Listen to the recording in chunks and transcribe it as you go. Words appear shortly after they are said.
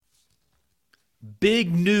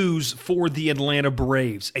Big news for the Atlanta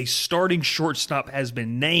Braves. A starting shortstop has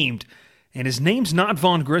been named, and his name's not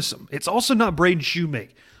Vaughn Grissom. It's also not Braden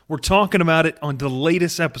Shoemake. We're talking about it on the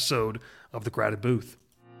latest episode of The Crowded Booth.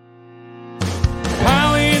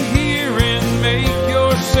 Pile in here and make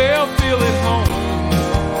yourself feel at home.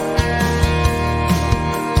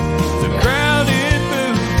 The Crowded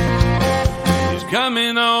Booth is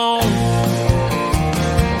coming on.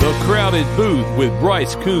 The Crowded Booth with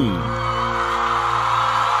Bryce Coon.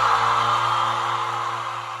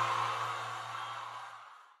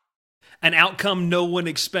 An outcome no one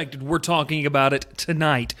expected. We're talking about it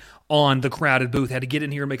tonight on The Crowded Booth. Had to get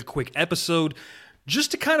in here and make a quick episode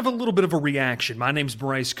just to kind of a little bit of a reaction. My name's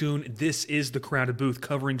Bryce Coon. This is The Crowded Booth,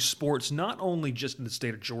 covering sports not only just in the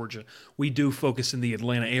state of Georgia. We do focus in the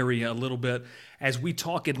Atlanta area a little bit as we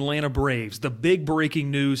talk Atlanta Braves. The big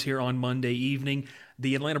breaking news here on Monday evening,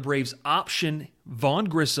 the Atlanta Braves option Vaughn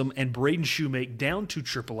Grissom and Braden Shoemake down to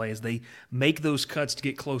AAA as they make those cuts to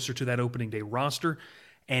get closer to that opening day roster.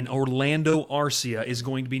 And Orlando Arcia is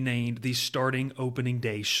going to be named the starting opening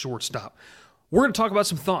day shortstop. We're going to talk about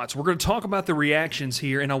some thoughts. We're going to talk about the reactions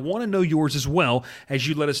here, and I want to know yours as well as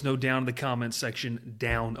you let us know down in the comments section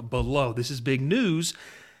down below. This is big news,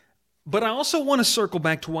 but I also want to circle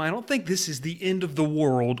back to why I don't think this is the end of the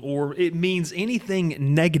world or it means anything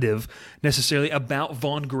negative necessarily about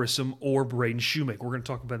Vaughn Grissom or Braden Shoemake. We're going to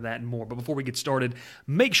talk about that and more. But before we get started,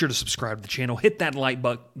 make sure to subscribe to the channel, hit that like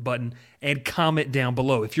button, and comment down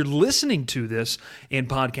below. If you're listening to this in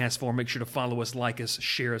podcast form, make sure to follow us, like us,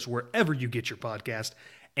 share us wherever you get your podcast.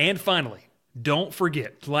 And finally, don't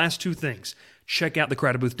forget the last two things. Check out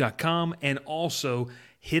thecrowdedbooth.com and also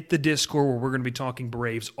hit the Discord where we're going to be talking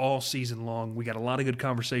Braves all season long. We got a lot of good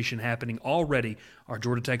conversation happening already. Our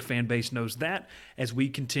Georgia Tech fan base knows that as we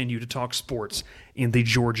continue to talk sports in the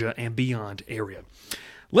Georgia and beyond area.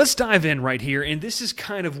 Let's dive in right here, and this is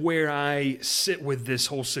kind of where I sit with this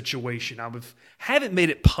whole situation. I haven't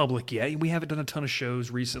made it public yet. We haven't done a ton of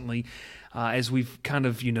shows recently as we've kind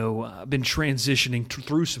of, been transitioning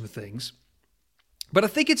through some things. But I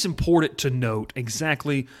think it's important to note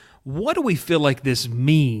exactly what do we feel like this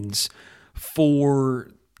means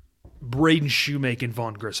for Braden Shoemake and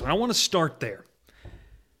Vaughn Grissom. I want to start there.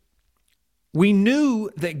 We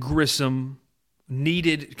knew that Grissom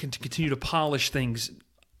needed to continue to polish things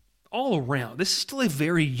all around. This is still a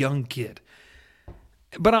very young kid.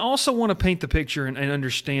 But I also want to paint the picture and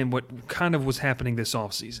understand what kind of was happening this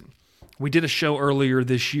offseason. We did a show earlier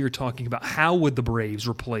this year talking about how would the Braves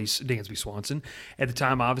replace Dansby Swanson. At the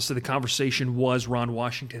time, obviously, the conversation was Ron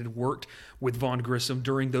Washington had worked with Vaughn Grissom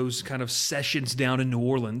during those kind of sessions down in New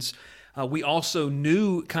Orleans. We also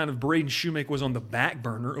knew kind of Braden Shoemake was on the back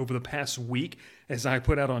burner over the past week, as I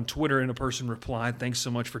put out on Twitter and a person replied, thanks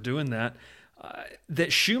so much for doing that, that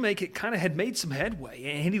Shoemake kind of had made some headway,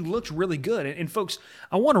 and he looked really good. And folks,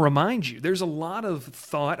 I want to remind you, there's a lot of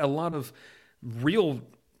thought, a lot of real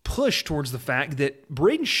push towards the fact that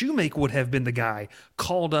Braden Shoemake would have been the guy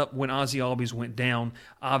called up when Ozzie Albies went down.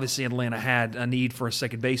 Obviously, Atlanta had a need for a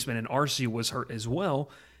second baseman, and Arcia was hurt as well,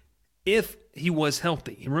 if he was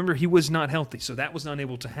healthy. Remember, he was not healthy, so that was not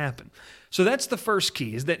able to happen. So that's the first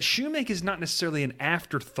key, is that Shoemake is not necessarily an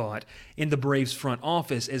afterthought in the Braves front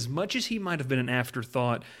office, as much as he might have been an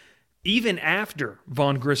afterthought even after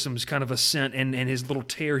Vaughn Grissom's kind of ascent and his little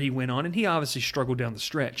tear he went on, and he obviously struggled down the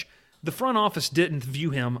stretch. The front office didn't view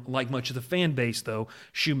him like much of the fan base, though.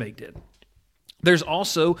 Shoemake did. There's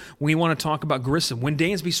also, we want to talk about Grissom. When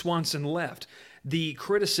Dansby Swanson left, the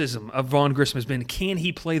criticism of Vaughn Grissom has been, can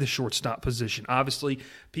he play the shortstop position? Obviously,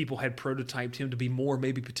 people had prototyped him to be more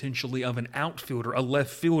maybe potentially of an outfielder, a left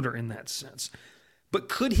fielder in that sense. But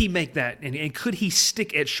could he make that, and could he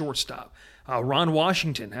stick at shortstop? Ron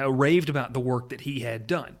Washington raved about the work that he had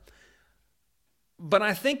done. But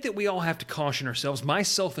I think that we all have to caution ourselves,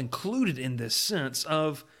 myself included in this sense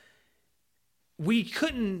of we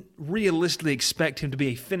couldn't realistically expect him to be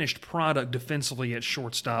a finished product defensively at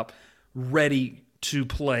shortstop, ready to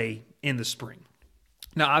play in the spring.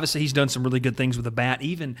 Now, obviously, he's done some really good things with the bat.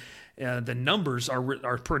 Even the numbers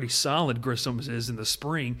are pretty solid, Grissom's is in the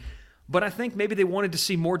spring. But I think maybe they wanted to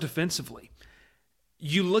see more defensively.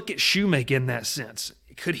 You look at Shoemake in that sense.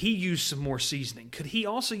 Could he use some more seasoning? Could he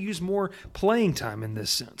also use more playing time in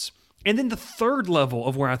this sense? And then the third level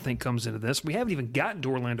of where I think comes into this, we haven't even gotten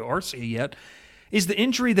to Orlando Arcia yet, is the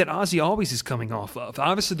injury that Ozzie Albies is coming off of.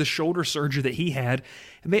 Obviously, the shoulder surgery that he had,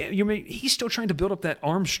 he's still trying to build up that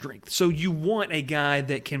arm strength. So you want a guy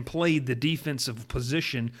that can play the defensive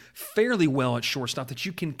position fairly well at shortstop that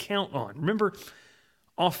you can count on. Remember,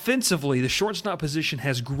 Offensively, the shortstop position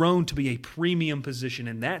has grown to be a premium position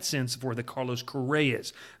in that sense for the Carlos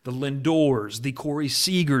Correas, the Lindors, the Corey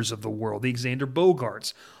Seagers of the world, the Xander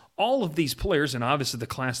Bogaerts. All of these players, and obviously the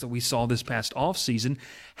class that we saw this past offseason,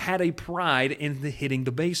 had a pride in hitting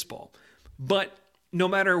the baseball. But no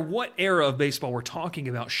matter what era of baseball we're talking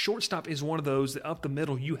about, shortstop is one of those that up the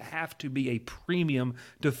middle, you have to be a premium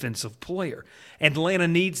defensive player. Atlanta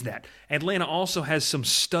needs that. Atlanta also has some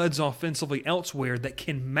studs offensively elsewhere that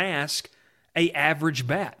can mask an average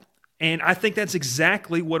bat. And I think that's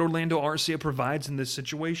exactly what Orlando Arcia provides in this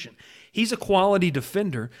situation. He's a quality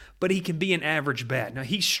defender, but he can be an average bat. Now,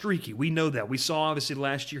 he's streaky. We know that. We saw, obviously,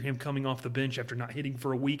 last year him coming off the bench after not hitting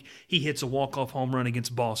for a week. He hits a walk-off home run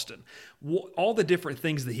against Boston. All the different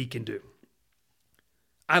things that he can do.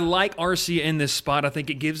 I like Arcia in this spot. I think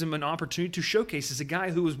it gives him an opportunity to showcase as a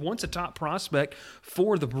guy who was once a top prospect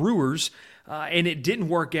for the Brewers, and it didn't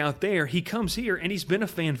work out there. He comes here, and he's been a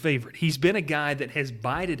fan favorite. He's been a guy that has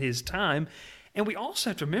bided his time, and we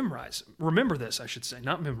also have to remember this, I should say,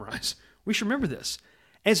 not memorize. We should remember this.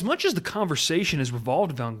 As much as the conversation has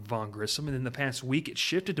revolved around Vaughn Grissom, and in the past week it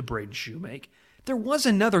shifted to Braden Shoemake, there was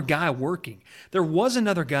another guy working. There was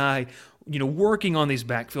another guy, working on these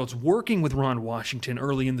backfields, working with Ron Washington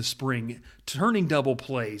early in the spring, turning double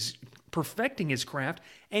plays, perfecting his craft,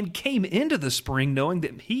 and came into the spring knowing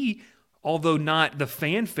that he, although not the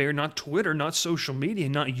fanfare, not Twitter, not social media,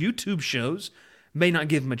 not YouTube shows, may not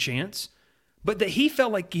give him a chance, but that he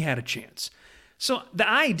felt like he had a chance. So the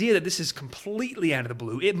idea that this is completely out of the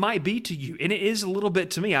blue, it might be to you, and it is a little bit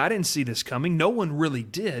to me. I didn't see this coming. No one really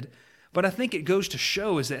did. But I think it goes to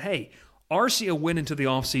show is that, hey, Arcia went into the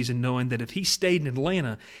offseason knowing that if he stayed in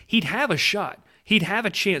Atlanta, he'd have a shot. He'd have a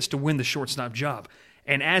chance to win the shortstop job.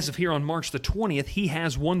 And as of here on March the 20th, he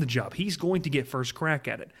has won the job. He's going to get first crack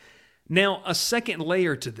at it. Now, a second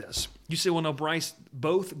layer to this. You say, well, no, Bryce,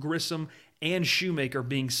 both Grissom and Shoemaker are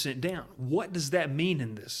being sent down. What does that mean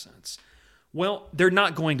in this sense? Well, they're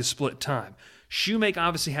not going to split time. Shoemake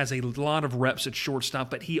obviously has a lot of reps at shortstop,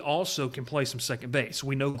 but he also can play some second base.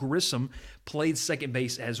 We know Grissom played second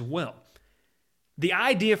base as well. The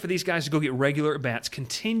idea for these guys to go get regular at-bats,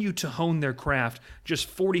 continue to hone their craft just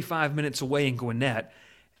 45 minutes away in Gwinnett,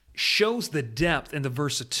 shows the depth and the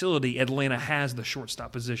versatility Atlanta has the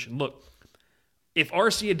shortstop position. Look, if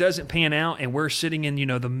Arcia doesn't pan out and we're sitting in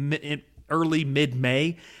the early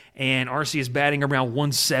mid-May and Arcia is batting around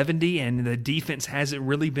 170 and the defense hasn't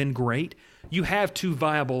really been great, you have two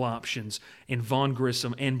viable options in Vaughn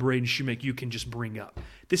Grissom and Braden Shoemake you can just bring up.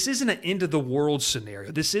 This isn't an end-of-the-world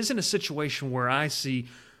scenario. This isn't a situation where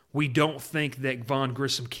we don't think that Vaughn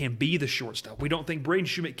Grissom can be the shortstop. We don't think Braden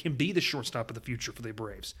Shoemake can be the shortstop of the future for the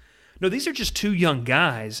Braves. No, these are just two young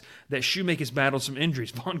guys that Shoemake has battled some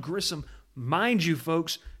injuries. Vaughn Grissom, mind you,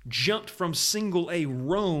 folks, jumped from single-A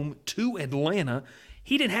Rome to Atlanta.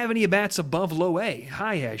 He didn't have any at-bats above low-A,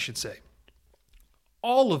 high-A, I should say.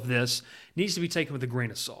 All of this needs to be taken with a grain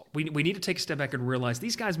of salt. We need to take a step back and realize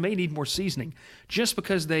these guys may need more seasoning. Just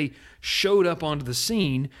because they showed up onto the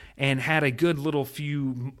scene and had a good little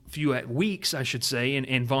few weeks, I should say,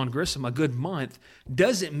 and Vaughn Grissom a good month,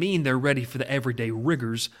 doesn't mean they're ready for the everyday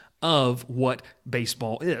rigors of what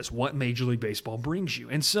baseball is, what Major League Baseball brings you.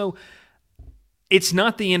 And so it's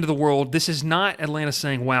not the end of the world. This is not Atlanta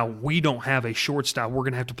saying, wow, we don't have a shortstop. We're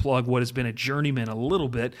going to have to plug what has been a journeyman a little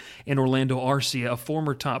bit in Orlando Arcia, a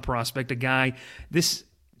former top prospect, a guy, this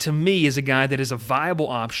to me is a guy that is a viable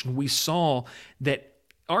option. We saw that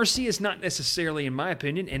Arcia is not necessarily, in my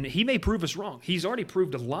opinion, and he may prove us wrong. He's already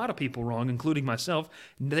proved a lot of people wrong, including myself,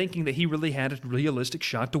 thinking that he really had a realistic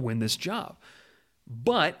shot to win this job.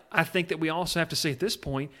 But I think that we also have to say at this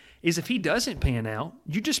point is if he doesn't pan out,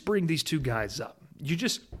 you just bring these two guys up. You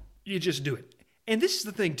just do it. And this is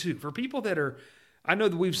the thing too. For people that are, I know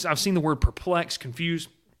that I've seen the word perplexed, confused.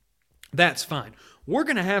 That's fine. We're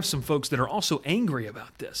going to have some folks that are also angry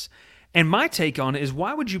about this. And my take on it is,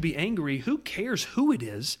 why would you be angry? Who cares who it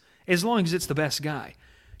is as long as it's the best guy?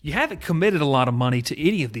 You haven't committed a lot of money to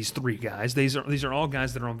any of these three guys. These are all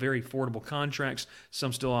guys that are on very affordable contracts.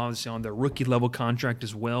 Some still obviously on their rookie level contract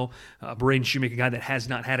as well. Braden Shoemake, a guy that has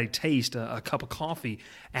not had a taste, a cup of coffee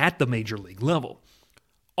at the major league level.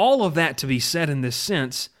 All of that to be said in this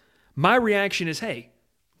sense, my reaction is, hey,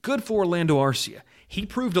 good for Orlando Arcia. He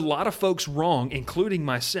proved a lot of folks wrong, including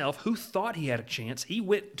myself, who thought he had a chance. He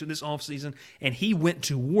went to this offseason and he went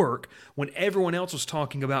to work when everyone else was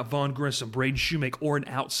talking about Vaughn Grissom, Braden Shoemake, or an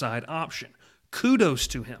outside option. Kudos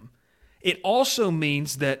to him. It also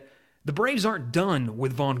means that the Braves aren't done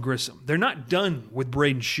with Vaughn Grissom. They're not done with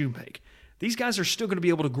Braden Shoemake. These guys are still going to be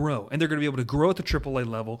able to grow, and they're going to be able to grow at the AAA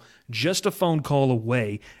level just a phone call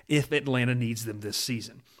away if Atlanta needs them this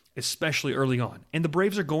season, especially early on. And the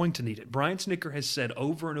Braves are going to need it. Brian Snitker has said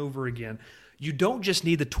over and over again, you don't just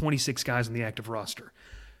need the 26 guys on the active roster.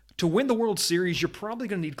 To win the World Series, you're probably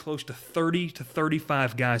going to need close to 30 to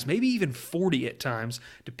 35 guys, maybe even 40 at times,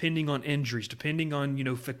 depending on injuries, depending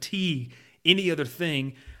on fatigue, any other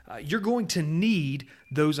thing. You're going to need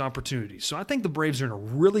those opportunities. So I think the Braves are in a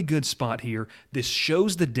really good spot here. This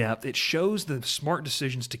shows the depth. It shows the smart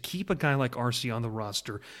decisions to keep a guy like Arcia on the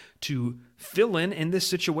roster to fill in this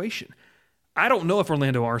situation. I don't know if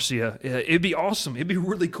Orlando Arcia, it'd be awesome. It'd be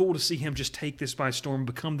really cool to see him just take this by storm and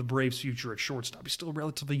become the Braves' future at shortstop. He's still a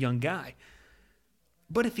relatively young guy.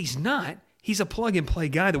 But if he's not, he's a plug-and-play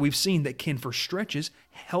guy that we've seen that can, for stretches,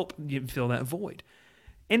 help fill that void.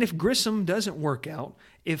 And if Grissom doesn't work out,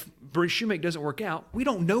 if Bruce Shoemaker doesn't work out, we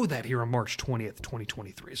don't know that here on March 20th,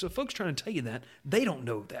 2023. So folks trying to tell you that, they don't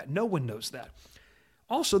know that. No one knows that.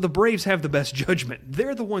 Also, the Braves have the best judgment.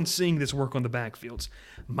 They're the ones seeing this work on the backfields.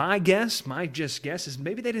 My guess is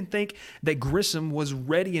maybe they didn't think that Grissom was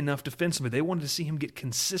ready enough defensively. They wanted to see him get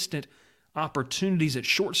consistent opportunities at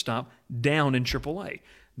shortstop down in AAA.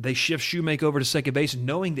 They shift Shoemaker over to second base,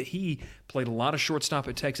 knowing that he played a lot of shortstop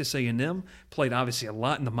at Texas A&M, played obviously a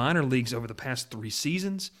lot in the minor leagues over the past 3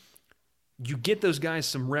 seasons. You get those guys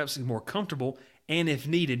some reps and more comfortable, and if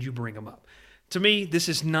needed, you bring them up. To me, this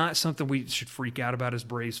is not something we should freak out about as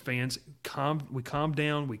Braves fans. We calm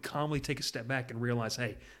down, we calmly take a step back and realize,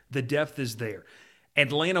 hey, the depth is there.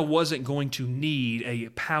 Atlanta wasn't going to need a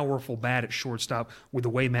powerful bat at shortstop with the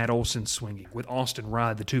way Matt Olson's swinging, with Austin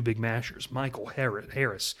Rod, the 2 big mashers, Michael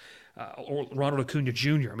Harris, Ronald Acuna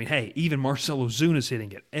Jr. I mean, hey, even Marcell Ozuna's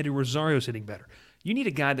hitting it. Eddie Rosario's hitting better. You need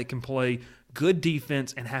a guy that can play good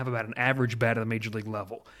defense and have about an average bat at the major league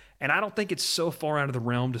level. And I don't think it's so far out of the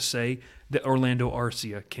realm to say that Orlando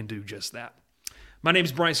Arcia can do just that. My name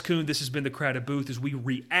is Bryce Kuhn. This has been The Crowded Booth as we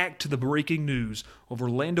react to the breaking news of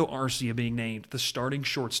Orlando Arcia being named the starting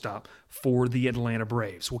shortstop for the Atlanta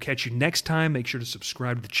Braves. We'll catch you next time. Make sure to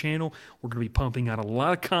subscribe to the channel. We're going to be pumping out a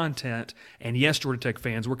lot of content. And yes, Georgia Tech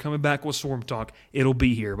fans, we're coming back with Swarm Talk. It'll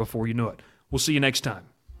be here before you know it. We'll see you next time.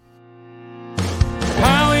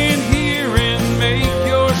 Pile in here and make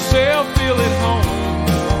yourself feel at home.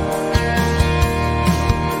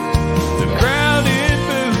 The Crowded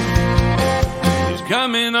Booth is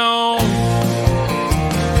coming on.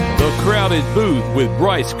 The Crowded Booth with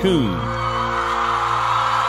Bryce Kuhn.